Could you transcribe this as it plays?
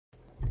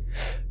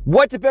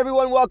What's up,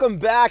 everyone? Welcome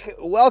back.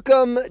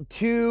 Welcome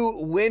to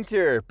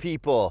winter,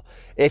 people.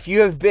 If you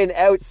have been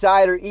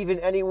outside or even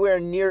anywhere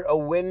near a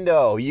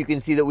window, you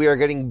can see that we are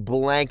getting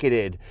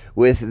blanketed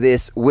with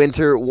this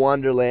winter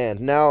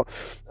wonderland. Now,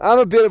 I'm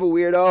a bit of a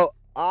weirdo.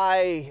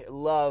 I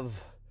love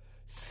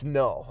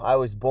snow. I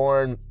was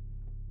born,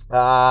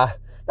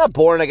 not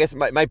born, I guess.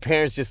 My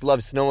parents just love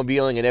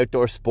snowmobiling and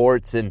outdoor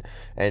sports and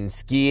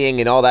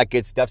skiing and all that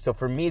good stuff. So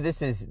for me,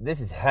 this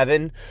is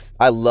heaven.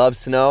 I love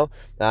snow.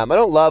 I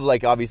don't love,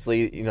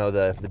 obviously,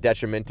 the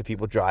detriment to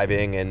people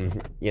driving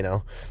and,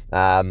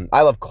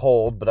 I love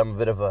cold, but I'm a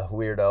bit of a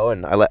weirdo,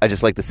 and I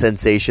just like the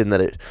sensation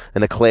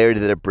and the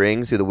clarity that it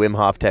brings through the Wim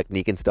Hof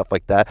technique and stuff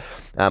like that.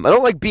 I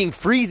don't like being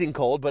freezing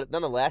cold, but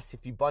nonetheless,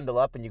 if you bundle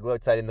up and you go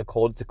outside in the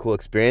cold, it's a cool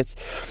experience.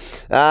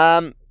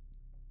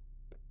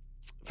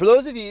 For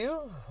those of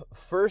you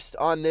first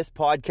on this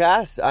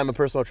podcast, I'm a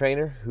personal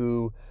trainer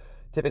who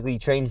typically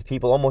trains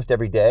people almost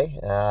every day,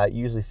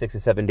 usually 6 to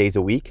 7 days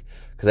a week,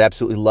 because I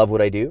absolutely love what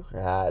I do.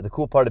 The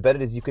cool part about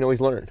it is you can always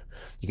learn.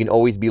 You can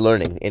always be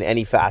learning in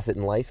any facet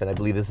in life, and I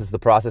believe this is the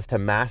process to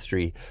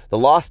mastery. The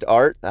lost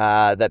art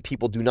that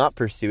people do not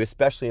pursue,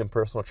 especially in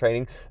personal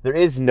training. There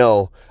is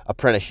no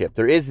apprenticeship.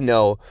 There is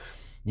no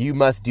you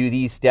must do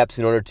these steps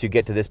in order to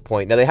get to this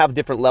point. Now, they have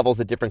different levels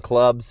at different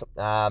clubs,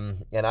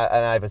 and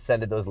I've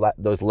ascended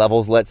those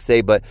levels, let's say,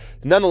 but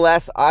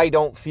nonetheless, I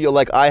don't feel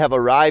like I have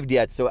arrived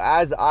yet. So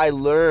as I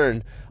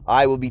learn,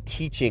 I will be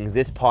teaching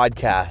this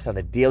podcast on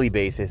a daily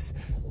basis.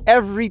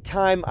 Every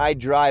time I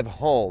drive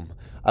home,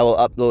 I will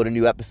upload a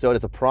new episode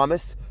as a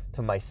promise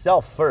to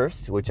myself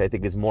first, which I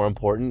think is more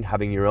important,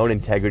 having your own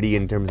integrity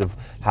in terms of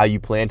how you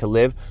plan to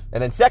live.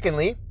 And then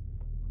secondly,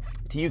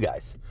 to you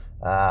guys.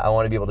 I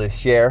want to be able to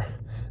share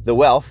the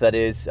wealth that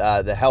is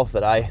the health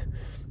that I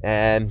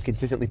am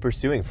consistently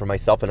pursuing for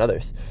myself and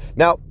others.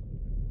 Now,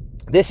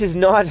 this is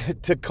not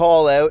to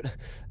call out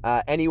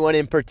anyone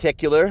in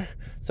particular.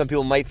 Some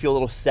people might feel a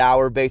little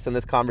sour based on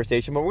this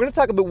conversation, but we're going to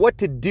talk about what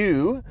to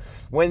do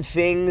when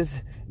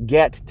things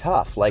get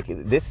tough. Like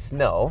this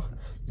snow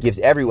gives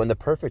everyone the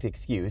perfect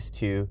excuse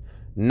to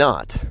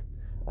not.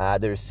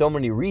 There's so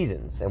many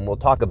reasons, and we'll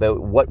talk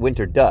about what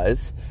winter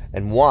does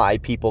and why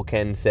people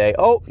can say,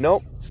 oh,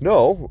 no,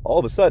 snow, all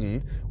of a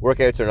sudden,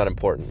 workouts are not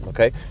important,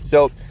 okay?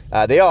 So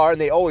they are, and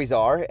they always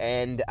are,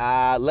 and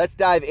let's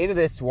dive into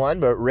this one,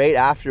 but right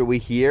after we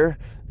hear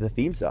the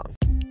theme song.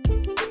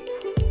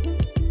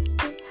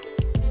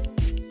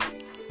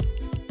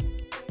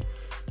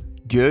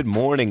 Good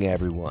morning,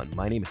 everyone.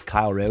 My name is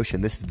Kyle Rausch,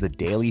 and this is the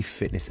Daily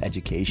Fitness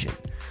Education,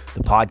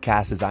 the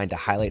podcast designed to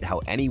highlight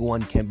how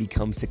anyone can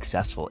become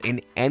successful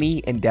in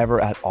any endeavor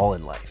at all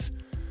in life.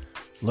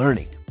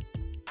 Learning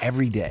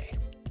every day.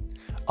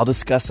 I'll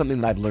discuss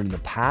something that I've learned in the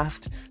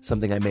past,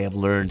 something I may have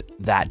learned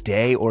that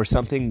day, or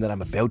something that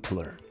I'm about to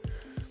learn.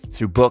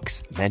 Through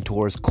books,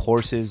 mentors,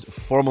 courses,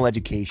 formal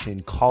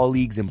education,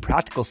 colleagues, and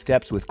practical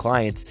steps with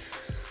clients,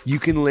 you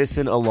can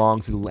listen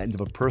along through the lens of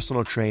a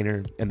personal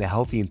trainer and the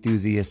healthy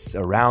enthusiasts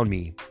around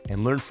me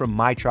and learn from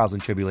my trials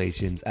and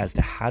tribulations as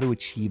to how to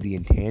achieve the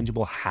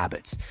intangible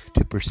habits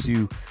to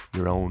pursue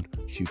your own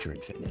future in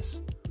fitness.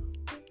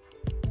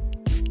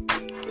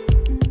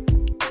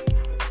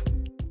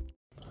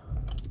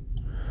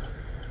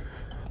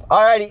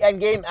 Alrighty,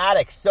 Endgame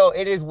addicts. So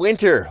it is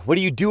winter. What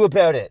do you do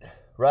about it,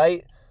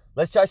 right?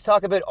 Let's just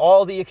talk about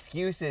all the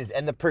excuses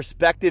and the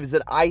perspectives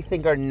that I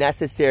think are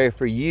necessary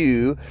for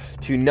you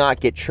to not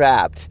get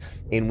trapped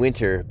in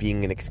winter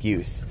being an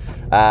excuse.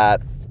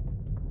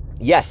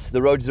 Yes,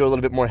 the roads are a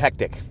little bit more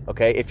hectic,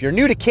 okay? If you're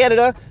new to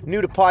Canada, new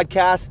to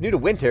podcasts, new to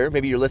winter,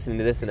 maybe you're listening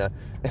to this in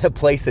a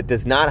place that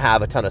does not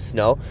have a ton of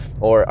snow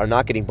or are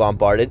not getting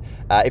bombarded.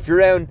 If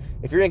you're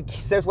in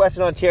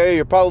southwestern Ontario,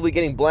 you're probably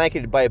getting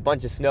blanketed by a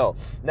bunch of snow.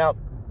 Now,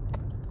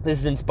 this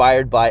is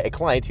inspired by a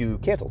client who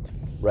canceled.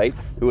 Right?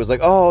 Who was like,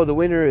 oh, the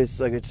winter is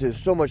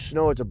it's so much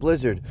snow, it's a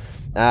blizzard.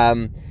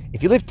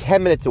 If you live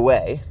 10 minutes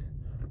away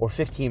or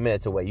 15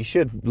 minutes away, you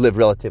should live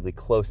relatively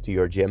close to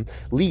your gym.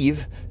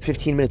 Leave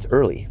 15 minutes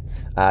early.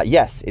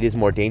 Yes, it is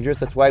more dangerous.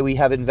 That's why we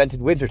have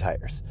invented winter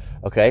tires.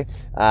 Okay?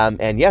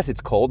 And yes,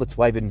 it's cold. That's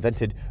why I've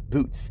invented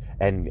boots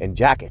and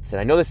jackets. And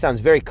I know this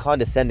sounds very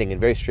condescending and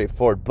very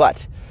straightforward,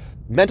 but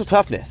mental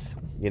toughness.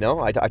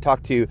 I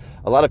talk to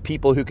a lot of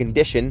people who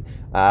condition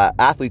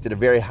athletes at a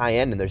very high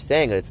end, and they're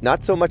saying that it's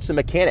not so much the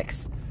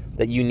mechanics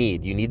that you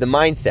need. You need the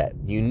mindset.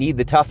 You need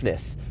the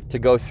toughness to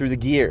go through the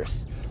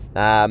gears.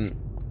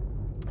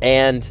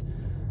 And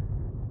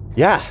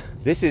yeah,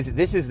 this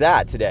is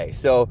that today.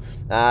 So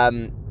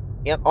on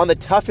the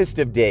toughest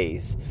of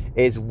days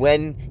is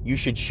when you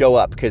should show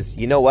up, because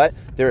you know what?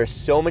 There are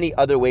so many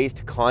other ways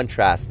to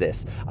contrast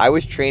this. I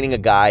was training a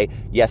guy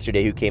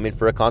yesterday who came in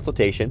for a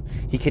consultation.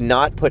 He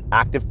cannot put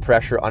active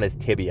pressure on his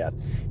tibia.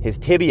 His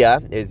tibia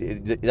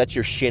that's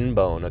your shin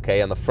bone,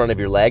 okay, on the front of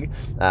your leg.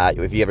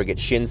 If you ever get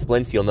shin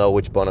splints, you'll know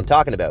which bone I'm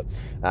talking about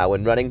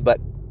when running.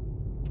 But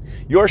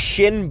your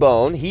shin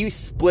bone, he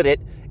split it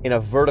in a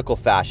vertical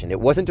fashion. It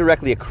wasn't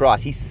directly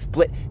across. He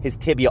split his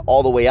tibia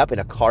all the way up in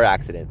a car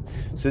accident.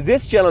 So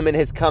this gentleman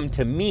has come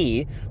to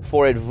me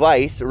for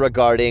advice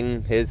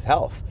regarding his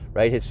health,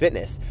 right? His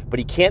fitness. But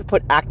he can't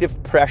put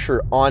active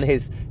pressure on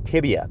his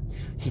tibia.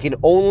 He can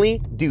only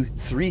do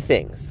 3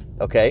 things,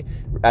 okay?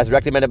 As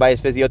recommended by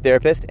his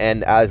physiotherapist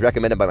and as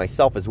recommended by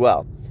myself as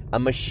well. A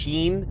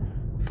machine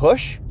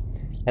push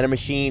and a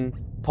machine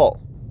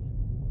pull,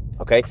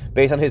 okay?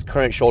 Based on his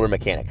current shoulder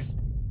mechanics,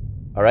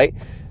 all right?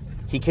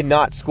 He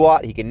cannot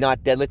squat, he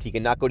cannot deadlift, he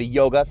cannot go to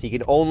yoga. He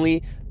can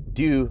only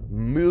do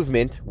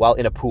movement while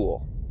in a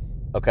pool,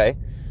 okay?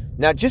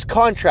 Now just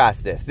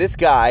contrast this. This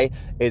guy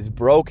is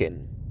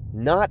broken,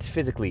 not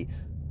physically,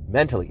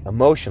 mentally,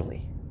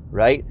 emotionally,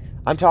 right?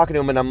 I'm talking to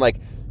him and I'm like,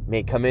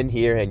 mate, come in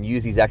here and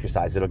use these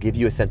exercises. It'll give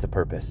you a sense of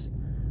purpose,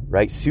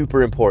 right?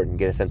 Super important,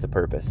 get a sense of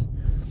purpose.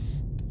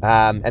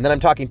 And then I'm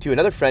talking to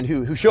another friend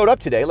who showed up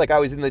today. Like I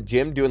was in the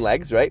gym doing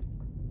legs, right?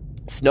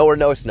 Snow or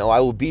no snow,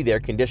 I will be there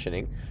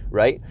conditioning,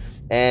 right?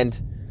 And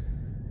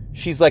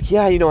she's like,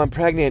 yeah, I'm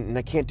pregnant and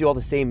I can't do all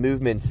the same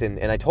movements. And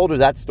I told her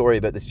that story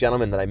about this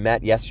gentleman that I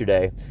met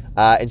yesterday.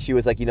 And she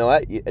was like, you know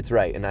what? It's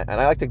right. And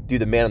I like to do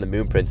the man on the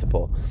moon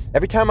principle.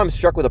 Every time I'm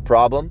struck with a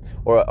problem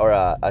or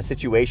a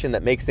situation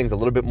that makes things a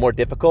little bit more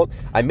difficult,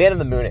 I man on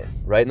the moon it,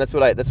 right? And that's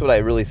what I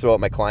really throw at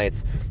my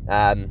clients.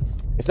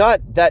 It's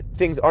not that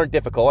things aren't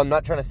difficult. I'm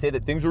not trying to say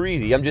that things are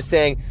easy. I'm just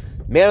saying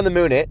man on the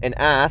moon it and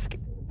ask,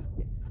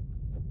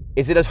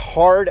 is it as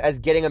hard as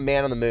getting a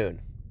man on the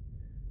moon,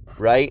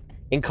 right?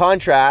 In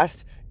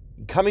contrast,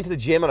 coming to the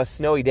gym on a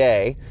snowy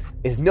day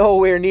is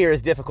nowhere near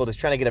as difficult as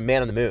trying to get a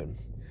man on the moon,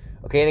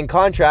 okay? And in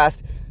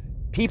contrast,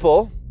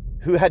 people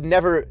who had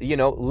never,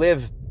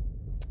 live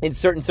in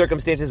certain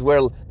circumstances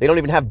where they don't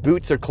even have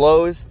boots or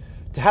clothes,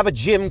 to have a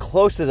gym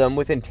close to them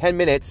within 10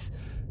 minutes,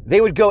 they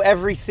would go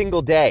every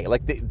single day.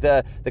 Like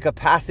the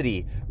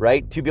capacity,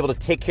 right, to be able to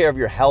take care of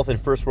your health in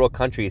first world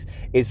countries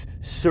is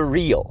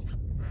surreal,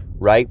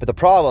 right? But the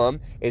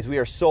problem is we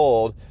are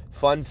sold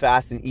fun,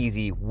 fast, and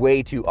easy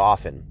way too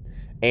often.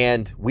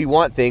 And we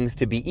want things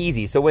to be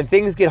easy. So when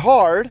things get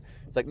hard,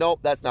 it's like, nope,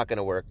 that's not going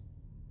to work,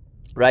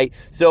 right?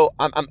 So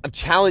I'm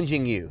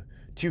challenging you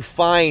to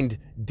find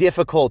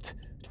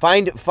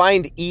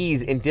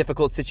ease in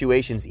difficult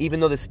situations,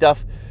 even though this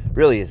stuff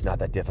really is not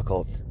that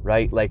difficult,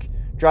 right? Like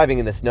driving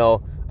in the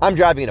snow. I'm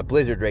driving in a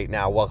blizzard right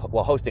now while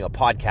hosting a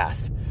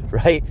podcast,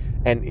 right?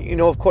 And,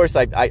 of course,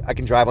 I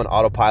can drive on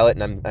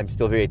autopilot, and I'm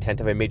still very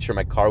attentive. I made sure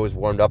my car was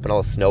warmed up and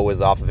all the snow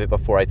was off of it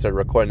before I started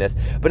recording this.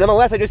 But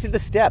nonetheless, I just did the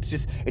steps.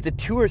 It's a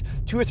two or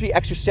three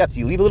extra steps.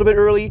 You leave a little bit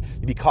early.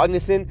 You be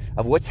cognizant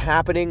of what's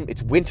happening.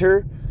 It's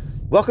winter.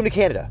 Welcome to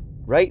Canada,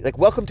 right? Like,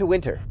 welcome to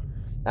winter.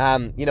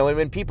 And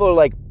when people are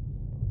like,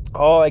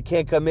 oh, I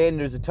can't come in,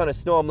 there's a ton of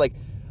snow. I'm like,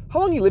 how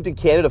long you lived in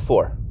Canada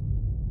for?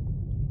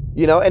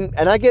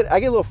 And I get a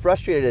little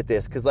frustrated at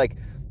this because, like,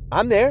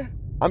 I'm there.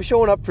 I'm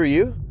showing up for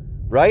you,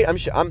 right?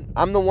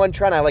 I'm the one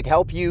trying to, like,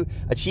 help you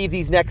achieve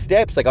these next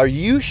steps. Like, are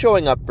you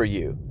showing up for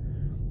you,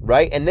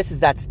 right? And this is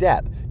that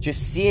step.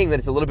 Just seeing that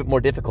it's a little bit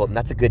more difficult, and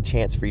that's a good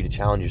chance for you to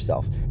challenge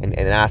yourself and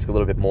ask a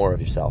little bit more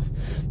of yourself.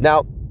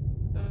 Now,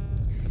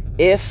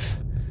 if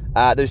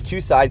there's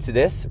 2 sides to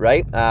this,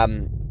 right?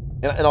 And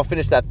I'll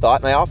finish that thought.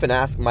 And I often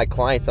ask my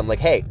clients, I'm like,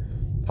 hey,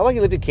 how long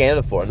you lived in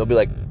Canada for? And they'll be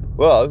like,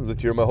 well, I've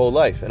lived here my whole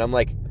life. And I'm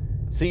like,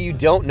 so you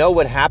don't know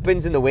what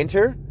happens in the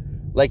winter?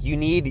 Like you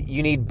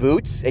need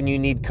boots and you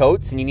need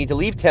coats and you need to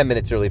leave 10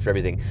 minutes early for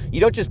everything. You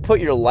don't just put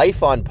your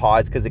life on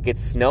pause because it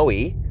gets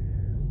snowy,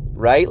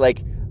 right?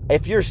 Like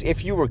if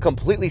you were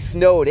completely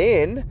snowed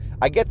in,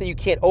 I get that you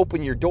can't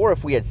open your door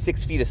if we had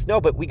 6 feet of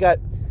snow, but we got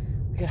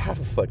half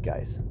a foot,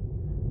 guys,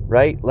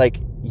 right?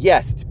 Like,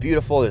 yes, it's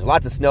beautiful. There's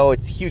lots of snow.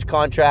 It's a huge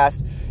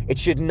contrast. It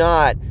should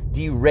not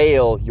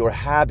derail your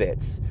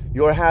habits.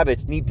 Your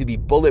habits need to be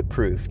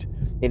bulletproofed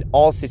in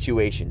all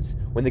situations.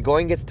 When the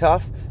going gets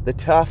tough, the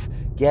tough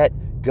get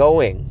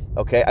going,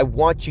 okay? I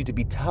want you to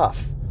be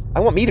tough. I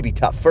want me to be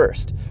tough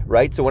first,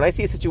 right? So when I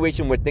see a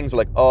situation where things are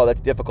like, oh,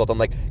 that's difficult, I'm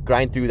like,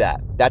 grind through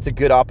that. That's a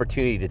good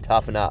opportunity to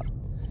toughen up.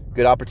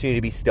 Good opportunity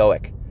to be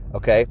stoic,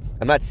 okay?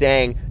 I'm not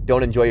saying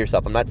don't enjoy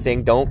yourself. I'm not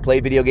saying don't play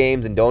video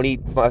games and don't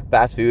eat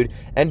fast food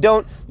and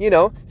don't,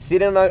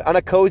 sit on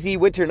a cozy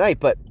winter night,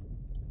 but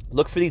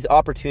look for these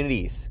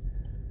opportunities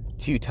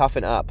to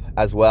toughen up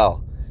as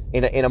well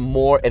in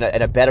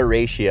a better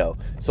ratio.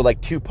 So like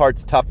 2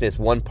 parts toughness,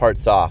 1 part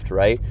soft,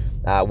 right?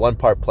 1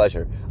 part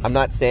pleasure. I'm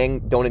not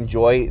saying don't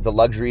enjoy the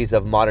luxuries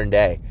of modern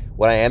day.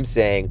 What I am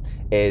saying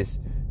is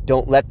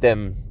don't let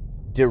them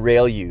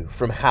derail you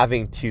from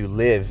having to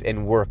live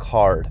and work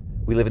hard.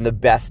 We live in the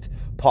best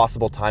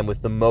possible time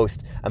with the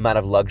most amount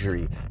of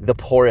luxury, the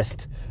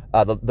poorest,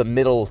 the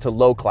middle to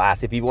low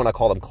class, if you want to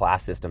call them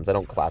class systems. I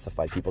don't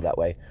classify people that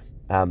way,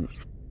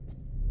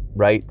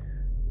 right?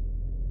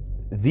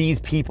 These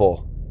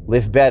people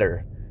live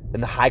better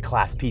than the high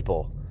class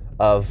people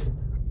of,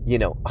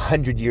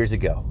 100 years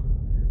ago.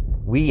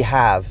 We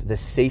have the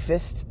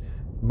safest,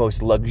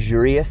 most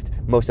luxurious,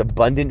 most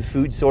abundant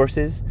food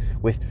sources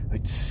with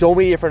so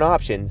many different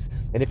options.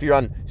 And if you're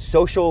on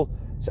social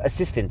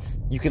assistance.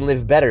 You can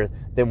live better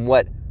than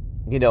what,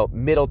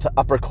 middle to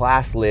upper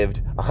class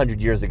lived 100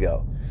 years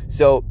ago.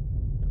 So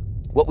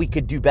what we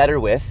could do better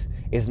with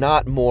is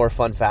not more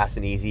fun, fast,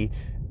 and easy,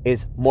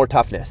 is more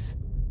toughness,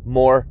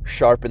 more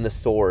sharpen the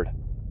sword,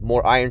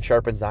 more iron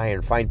sharpens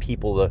iron. Find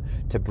people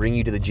to bring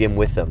you to the gym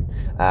with them.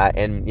 I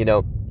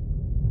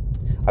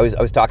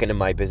was talking to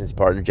my business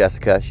partner,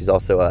 Jessica. She's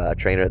also a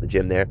trainer at the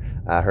gym there.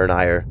 Her and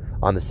I are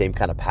on the same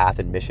kind of path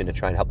and mission to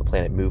try and help the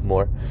planet move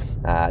more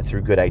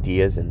through good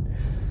ideas. And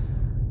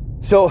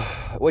so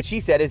what she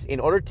said is, in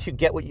order to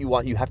get what you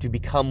want, you have to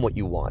become what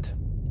you want.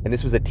 And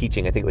this was a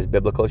teaching, I think it was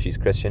biblical. She's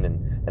Christian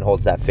and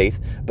holds that faith.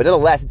 But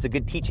nonetheless, it's a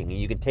good teaching.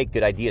 You can take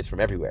good ideas from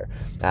everywhere.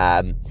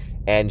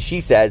 And she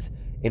says,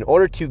 in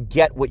order to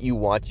get what you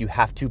want, you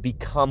have to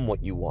become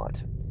what you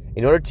want.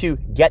 In order to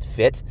get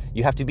fit,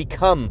 you have to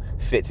become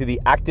fit through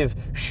the active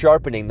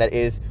sharpening that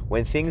is,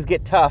 when things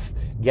get tough,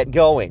 get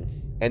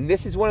going. And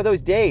this is one of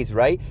those days,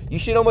 right? You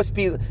should almost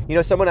be,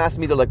 someone asked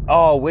me, they're like,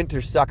 oh,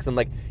 winter sucks. I'm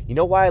like, you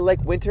know why I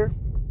like winter?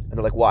 And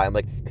they're like, why? I'm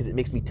like, because it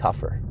makes me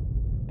tougher.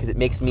 Because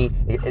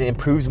it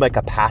improves my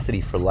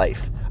capacity for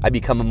life. I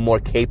become a more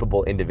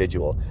capable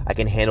individual. I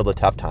can handle the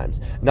tough times.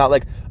 Not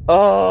like,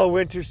 oh,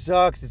 winter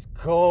sucks, it's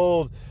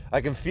cold. I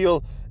can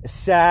feel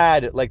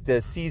sad, like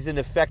the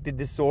season-affected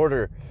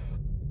disorder.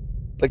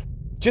 Like,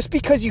 just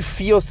because you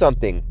feel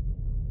something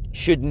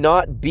should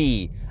not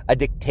be a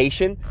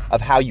dictation of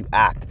how you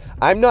act.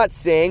 I'm not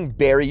saying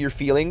bury your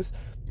feelings.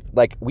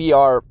 Like, we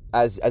are,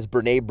 as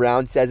Brene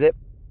Brown says it,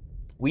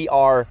 we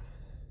are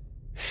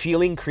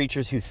feeling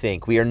creatures who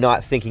think. We are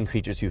not thinking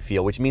creatures who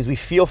feel, which means we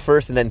feel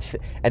first and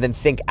then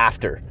think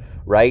after,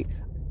 right?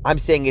 I'm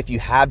saying if you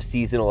have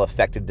seasonal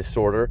affective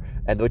disorder,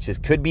 and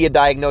could be a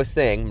diagnosed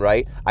thing,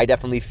 right? I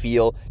definitely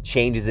feel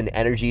changes in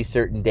energy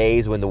certain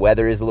days when the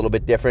weather is a little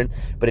bit different,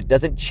 but it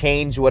doesn't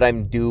change what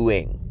I'm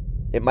doing.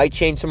 It might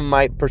change some of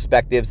my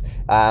perspectives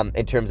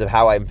in terms of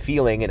how I'm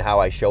feeling and how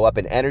I show up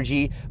in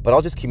energy, but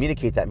I'll just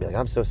communicate that and be like,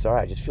 I'm so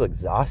sorry, I just feel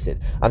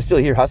exhausted. I'm still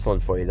here hustling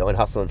for you though, and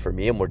hustling for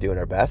me, and we're doing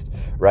our best,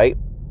 right?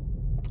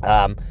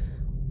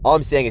 All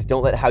I'm saying is,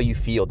 don't let how you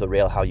feel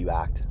derail how you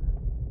act,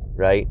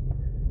 right?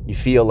 You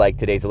feel like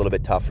today's a little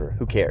bit tougher.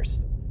 Who cares?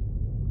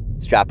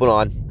 Strap it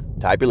on,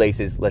 tie up your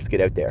laces, let's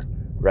get out there,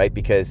 right?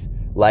 Because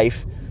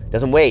life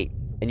doesn't wait,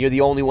 and you're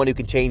the only one who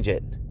can change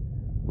it,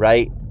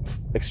 right?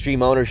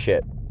 Extreme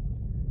ownership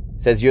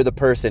says you're the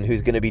person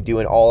who's going to be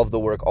doing all of the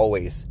work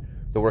always.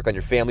 The work on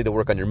your family, the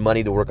work on your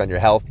money, the work on your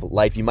health,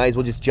 life. You might as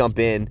well just jump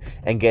in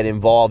and get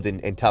involved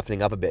in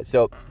toughening up a bit.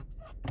 So,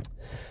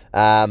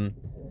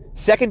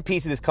 second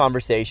piece of this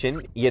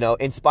conversation,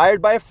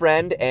 inspired by a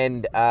friend,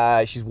 and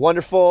she's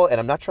wonderful, and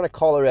I'm not trying to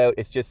call her out.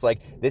 It's just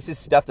like, this is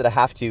stuff that I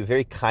have to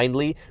very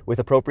kindly, with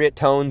appropriate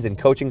tones and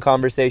coaching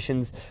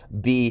conversations,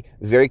 be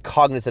very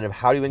cognizant of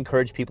how to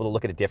encourage people to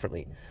look at it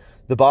differently.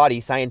 The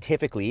body,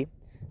 scientifically,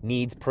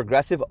 needs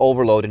progressive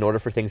overload in order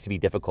for things to be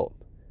difficult.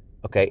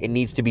 Okay? It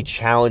needs to be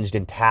challenged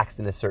and taxed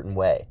in a certain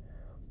way.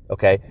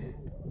 Okay?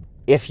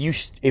 If you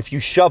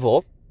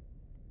shovel,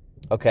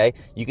 okay,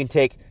 you can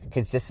take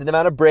consistent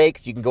amount of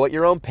breaks, you can go at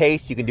your own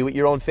pace, you can do what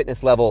your own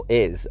fitness level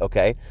is,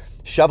 okay?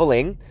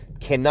 Shoveling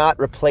cannot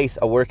replace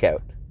a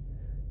workout.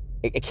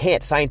 It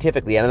can't,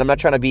 scientifically, and I'm not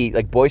trying to be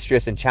like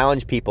boisterous and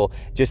challenge people,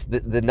 just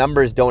the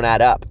numbers don't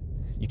add up.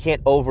 You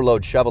can't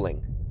overload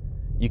shoveling.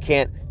 You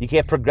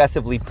can't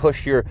progressively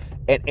push your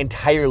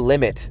entire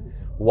limit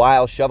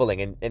while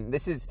shoveling, and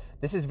this is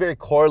very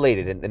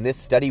correlated, and this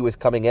study was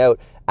coming out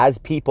as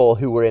people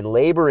who were in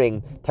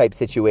laboring type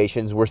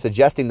situations were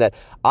suggesting that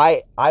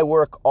I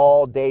work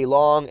all day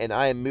long and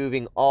I am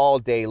moving all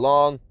day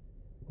long,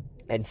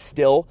 and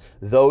still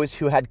those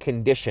who had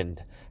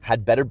conditioned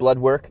had better blood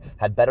work,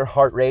 had better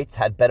heart rates,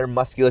 had better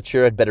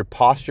musculature, had better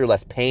posture,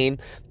 less pain.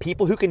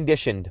 People who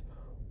conditioned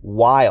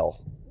while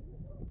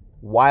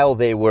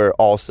they were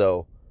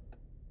also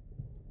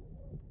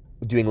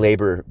doing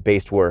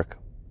labor-based work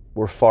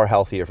were far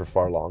healthier for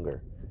far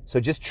longer. So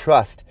just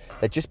trust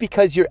that just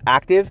because you're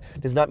active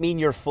does not mean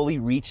you're fully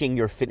reaching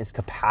your fitness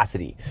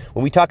capacity.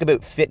 When we talk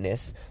about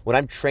fitness, when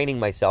I'm training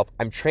myself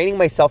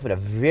in a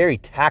very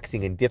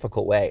taxing and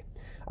difficult way.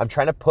 I'm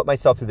trying to put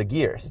myself through the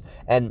gears.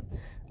 And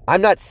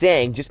I'm not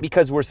saying, just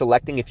because we're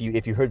selecting, if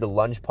you heard the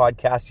lunge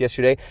podcast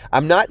yesterday,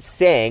 I'm not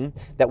saying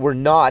that we're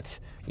not,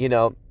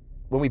 when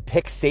we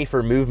pick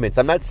safer movements,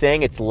 I'm not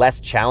saying it's less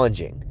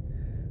challenging.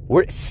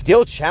 We're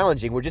still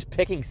challenging. We're just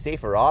picking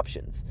safer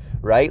options,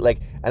 right?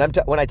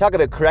 When I talk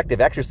about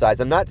corrective exercise,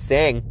 I'm not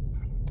saying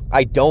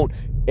I don't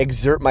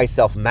exert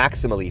myself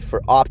maximally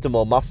for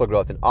optimal muscle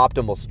growth and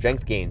optimal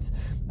strength gains.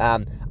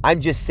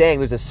 I'm just saying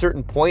there's a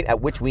certain point at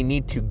which we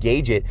need to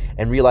gauge it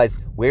and realize,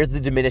 where's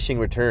the diminishing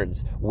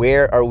returns?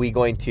 Where are we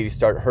going to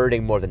start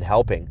hurting more than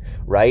helping,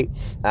 right?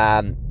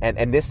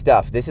 And this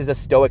stuff, this is a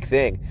stoic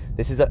thing.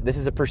 This is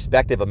a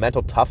perspective, a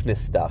mental toughness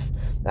stuff.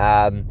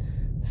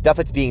 Stuff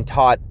that's being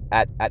taught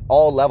at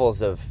all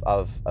levels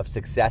of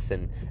success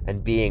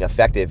and being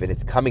effective, and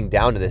it's coming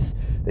down to this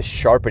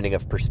sharpening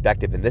of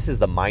perspective, and this is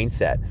the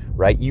mindset,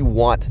 right? You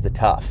want the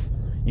tough.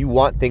 You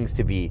want things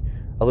to be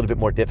a little bit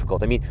more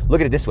difficult. I mean, look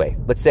at it this way.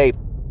 Let's say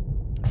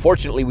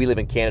Fortunately, we live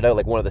in Canada,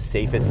 like one of the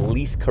safest,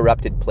 least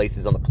corrupted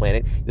places on the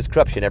planet. There's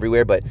corruption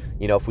everywhere, but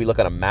if we look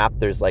on a map,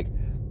 there's like,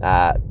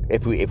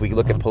 if we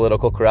look at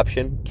political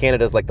corruption,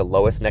 Canada's like the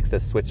lowest next to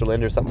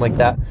Switzerland or something like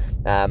that.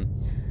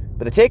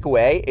 But the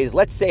takeaway is,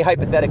 let's say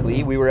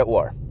hypothetically we were at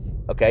war,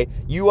 okay?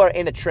 You are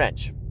in a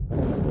trench,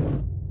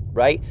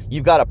 right?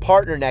 You've got a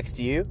partner next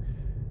to you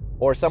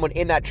or someone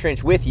in that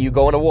trench with you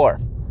going to war.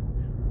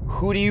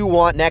 Who do you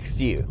want next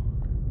to you?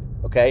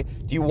 Okay?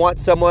 Do you want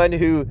someone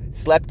who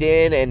slept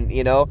in and,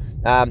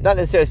 not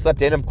necessarily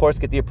slept in, of course,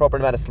 get the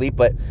appropriate amount of sleep,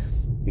 but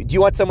do you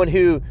want someone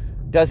who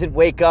doesn't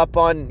wake up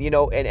on,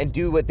 and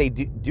do what they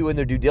do in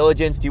their due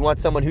diligence? Do you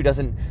want someone who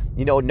doesn't,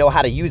 know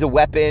how to use a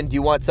weapon? Do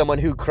you want someone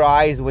who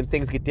cries when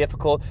things get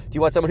difficult? Do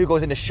you want someone who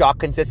goes into shock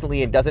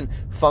consistently and doesn't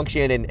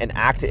function and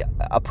act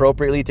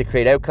appropriately to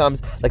create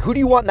outcomes? Like, who do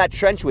you want in that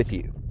trench with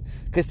you?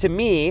 Because to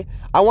me,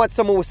 I want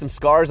someone with some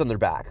scars on their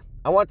back.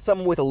 I want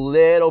someone with a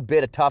little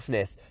bit of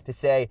toughness to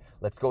say,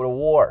 let's go to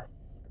war,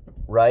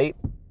 right?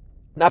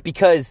 Not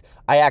because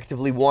I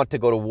actively want to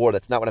go to war.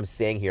 That's not what I'm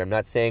saying here. I'm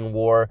not saying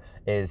war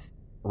is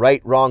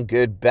right, wrong,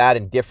 good, bad,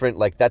 and different.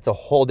 Like, that's a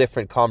whole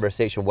different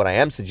conversation. What I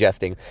am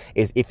suggesting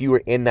is, if you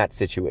were in that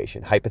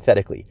situation,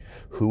 hypothetically,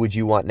 who would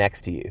you want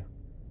next to you?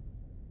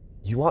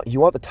 You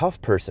want the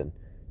tough person.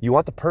 You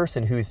want the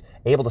person who's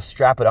able to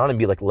strap it on and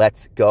be like,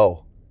 let's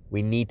go.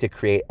 We need to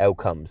create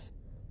outcomes.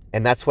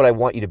 And that's what I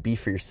want you to be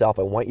for yourself.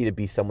 I want you to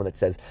be someone that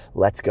says,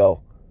 let's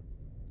go.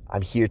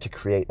 I'm here to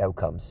create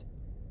outcomes,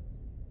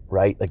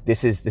 right? Like,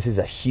 this is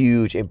a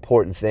huge,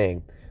 important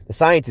thing. The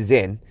science is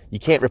in. You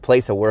can't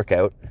replace a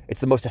workout.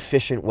 It's the most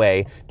efficient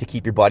way to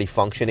keep your body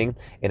functioning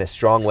in a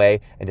strong way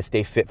and to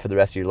stay fit for the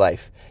rest of your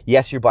life.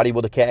 Yes, your body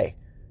will decay.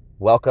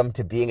 Welcome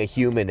to being a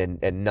human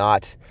and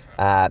not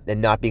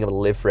being able to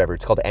live forever.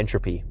 It's called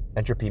entropy.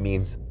 Entropy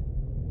means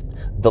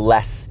the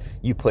less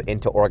you put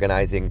into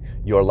organizing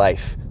your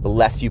life, the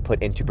less you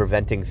put into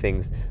preventing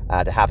things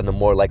to happen, the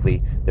more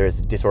likely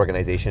there's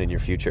disorganization in your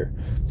future.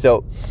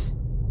 So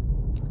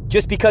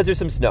just because there's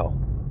some snow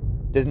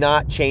does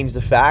not change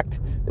the fact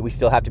that we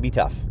still have to be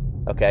tough,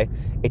 okay?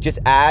 It just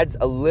adds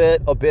a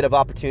little bit of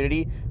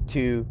opportunity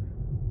to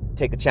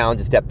take the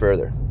challenge a step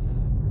further.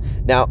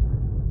 Now,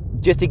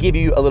 just to give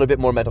you a little bit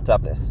more mental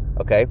toughness,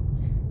 okay?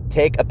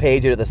 Take a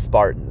page out of the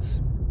Spartans,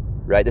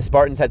 right? The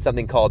Spartans had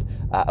something called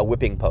a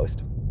whipping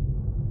post.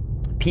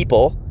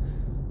 People,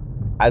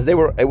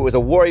 it was a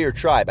warrior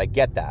tribe, I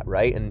get that,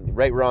 right? And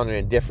right, wrong, or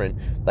indifferent,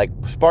 like,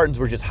 Spartans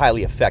were just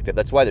highly effective.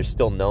 That's why they're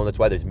still known. That's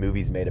why there's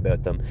movies made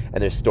about them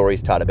and there's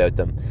stories taught about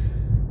them.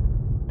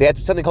 They had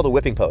something called a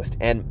whipping post,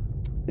 and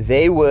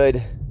they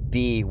would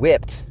be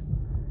whipped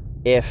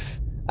if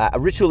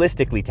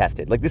ritualistically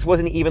tested. Like, this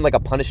wasn't even like a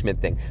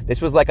punishment thing.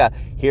 This was like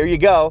here you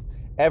go.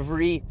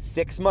 Every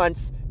 6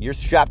 months, you're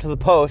strapped to the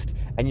post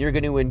and you're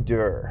going to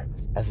endure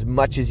as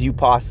much as you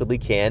possibly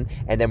can,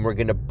 and then we're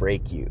going to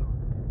break you,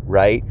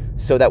 right?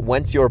 So that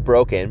once you're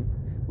broken,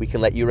 we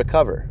can let you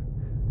recover.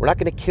 We're not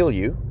going to kill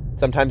you.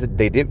 Sometimes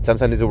they did.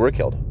 Sometimes they were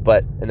killed,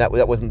 and that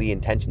wasn't the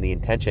intention. The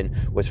intention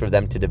was for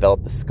them to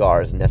develop the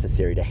scars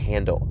necessary to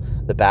handle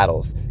the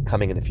battles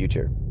coming in the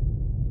future,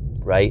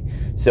 right?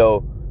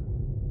 So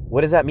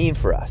what does that mean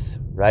for us,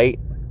 right?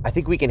 I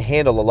think we can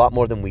handle a lot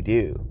more than we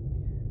do.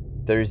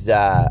 There's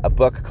a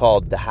book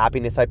called The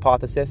Happiness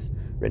Hypothesis,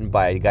 written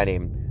by a guy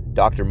named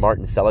Dr.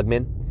 Martin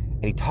Seligman,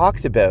 and he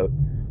talks about,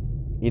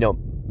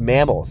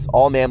 mammals,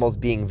 all mammals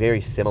being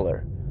very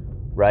similar,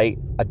 right?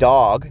 A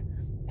dog,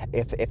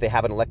 if they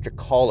have an electric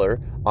collar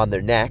on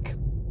their neck,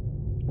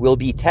 will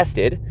be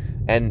tested,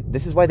 and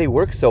this is why they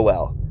work so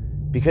well,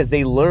 because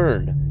they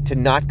learn to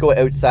not go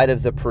outside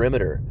of the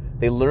perimeter.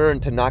 They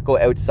learn to not go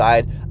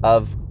outside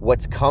of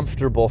what's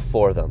comfortable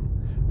for them,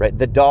 right?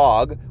 The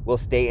dog will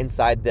stay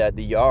inside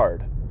the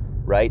yard,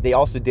 right? They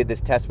also did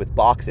this test with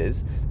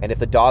boxes, and if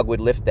the dog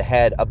would lift the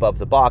head above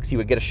the box, he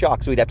would get a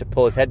shock, so he'd have to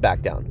pull his head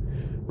back down,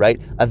 right?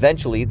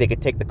 Eventually, they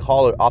could take the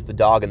collar off the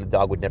dog, and the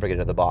dog would never get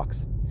out of the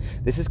box.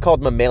 This is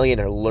called mammalian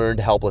or learned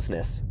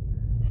helplessness,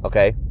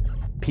 okay?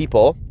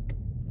 People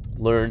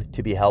learn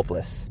to be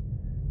helpless.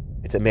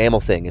 It's a mammal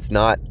thing. It's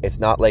not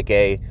like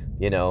a,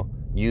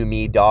 you,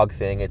 me, dog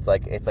thing. It's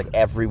like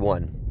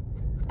everyone,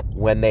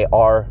 when they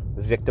are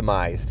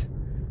victimized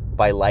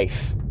by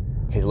life,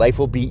 because life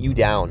will beat you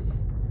down,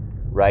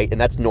 right? And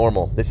that's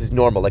normal. This is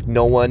normal. Like,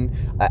 no one,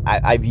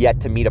 I've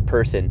yet to meet a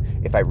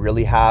person, if I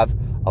really have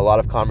a lot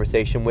of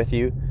conversation with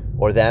you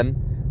or them,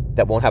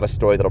 that won't have a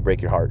story that'll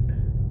break your heart,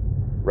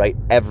 right?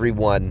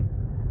 Everyone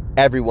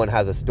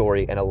has a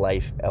story and a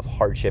life of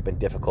hardship and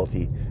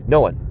difficulty.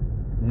 No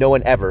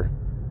one ever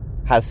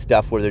has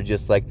stuff where they're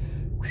just like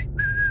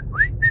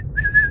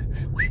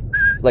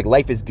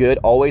life is good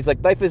always.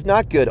 Like, life is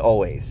not good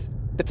always.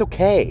 That's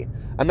okay.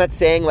 I'm not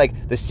saying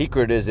like the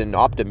secret is in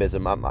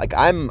optimism.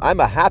 I'm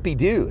a happy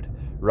dude,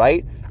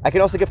 right? I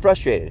can also get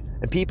frustrated,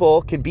 and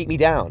people can beat me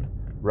down,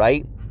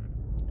 right?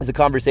 There's a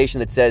conversation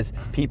that says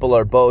people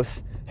are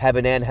both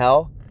heaven and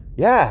hell.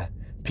 Yeah,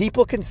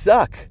 people can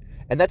suck.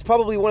 And that's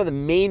probably one of the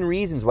main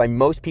reasons why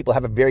most people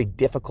have a very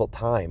difficult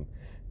time,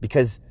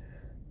 because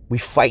we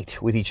fight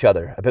with each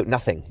other about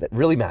nothing that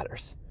really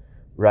matters,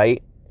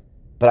 right?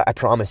 But I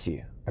promise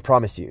you,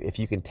 if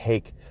you can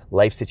take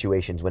life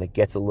situations when it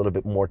gets a little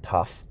bit more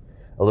tough,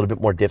 a little bit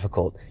more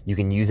difficult, you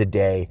can use a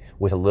day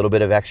with a little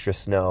bit of extra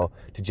snow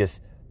to just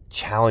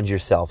challenge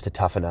yourself to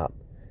toughen up.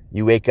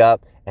 You wake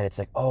up and it's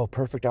like, oh,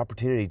 perfect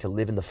opportunity to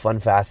live in the fun,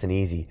 fast, and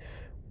easy.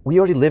 We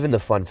already live in the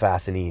fun,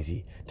 fast, and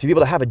easy. To be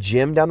able to have a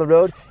gym down the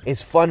road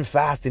is fun,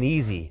 fast, and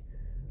easy,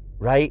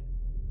 right?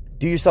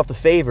 Do yourself the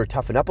favor,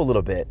 toughen up a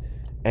little bit,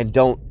 and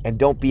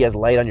don't be as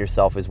light on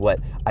yourself as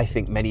what I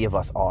think many of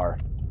us are.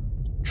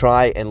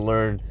 Try and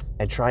learn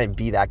and try and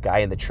be that guy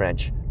in the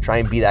trench. Try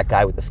and be that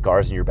guy with the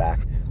scars in your back.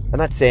 I'm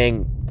not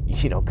saying,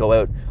 go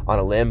out on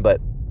a limb,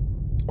 but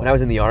when I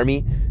was in the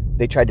Army,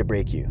 they tried to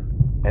break you,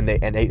 and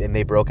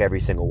they broke every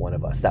single one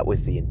of us. That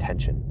was the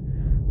intention,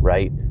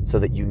 right? So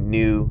that you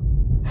knew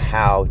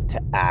how to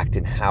act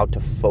and how to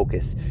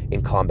focus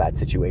in combat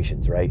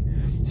situations, right?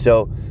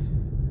 So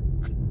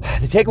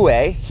the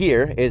takeaway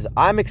here is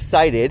I'm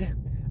excited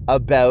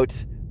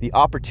about the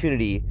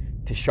opportunity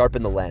to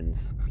sharpen the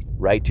lens,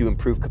 right? To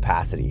improve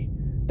capacity.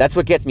 That's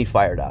what gets me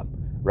fired up,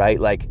 right?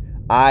 Like,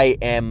 I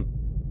am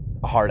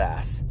a hard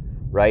ass,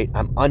 right?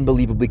 I'm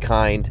unbelievably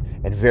kind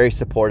and very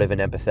supportive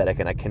and empathetic,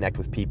 and I connect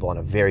with people on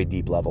a very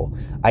deep level.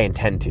 I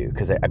intend to,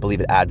 because I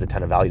believe it adds a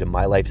ton of value to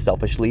my life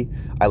selfishly.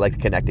 I like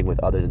connecting with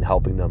others and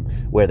helping them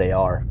where they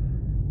are.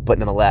 But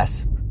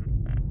nonetheless,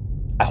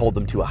 I hold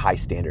them to a high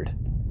standard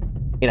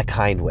in a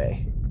kind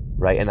way,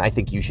 right? And I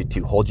think you should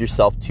too. Hold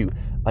yourself to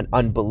an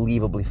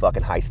unbelievably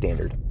fucking high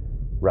standard,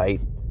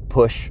 right?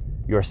 Push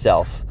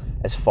yourself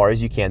as far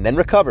as you can, then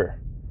recover,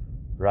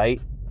 right?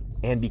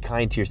 And be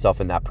kind to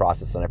yourself in that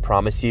process. And I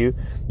promise you,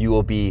 you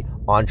will be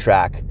on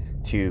track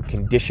to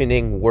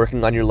conditioning,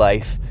 working on your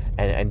life,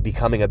 and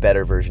becoming a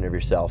better version of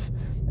yourself.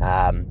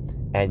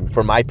 And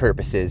for my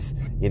purposes,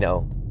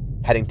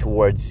 heading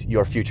towards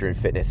your future in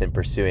fitness and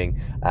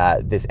pursuing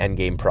this end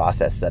game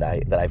process that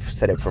I've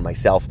set out for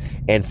myself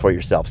and for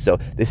yourself. So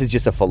this is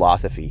just a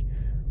philosophy.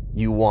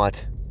 You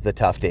want the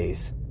tough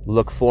days.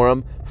 Look for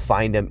them,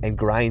 find them, and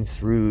grind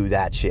through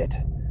that shit.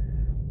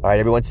 All right,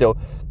 everyone. So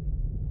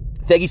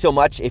thank you so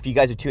much. If you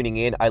guys are tuning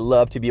in, I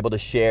love to be able to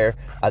share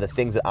the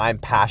things that I'm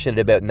passionate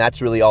about, and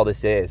that's really all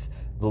this is.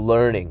 The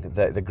learning,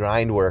 the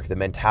grind work, the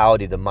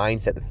mentality, the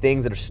mindset, the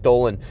things that are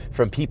stolen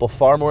from people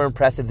far more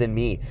impressive than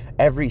me.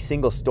 Every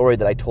single story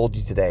that I told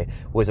you today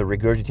was a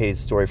regurgitated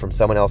story from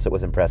someone else that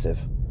was impressive,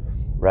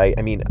 right?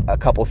 I mean, a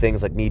couple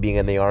things like me being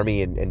in the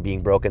Army and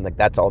being broken, like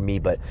that's all me,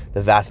 but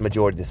the vast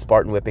majority, the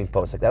Spartan whipping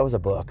post, like that was a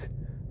book,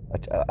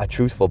 a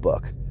truthful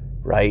book,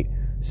 right?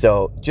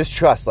 So just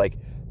trust, like,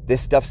 this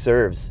stuff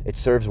serves. It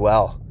serves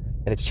well.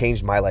 And it's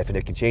changed my life, and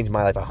it can change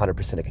my life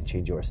 100%. It can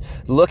change yours.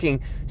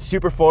 Looking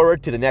super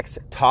forward to the next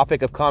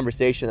topic of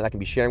conversation that I can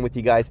be sharing with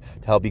you guys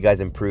to help you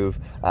guys improve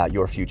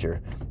your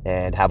future.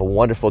 And have a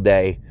wonderful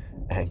day,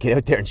 and get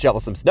out there and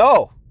shovel some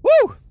snow.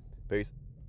 Woo! Peace.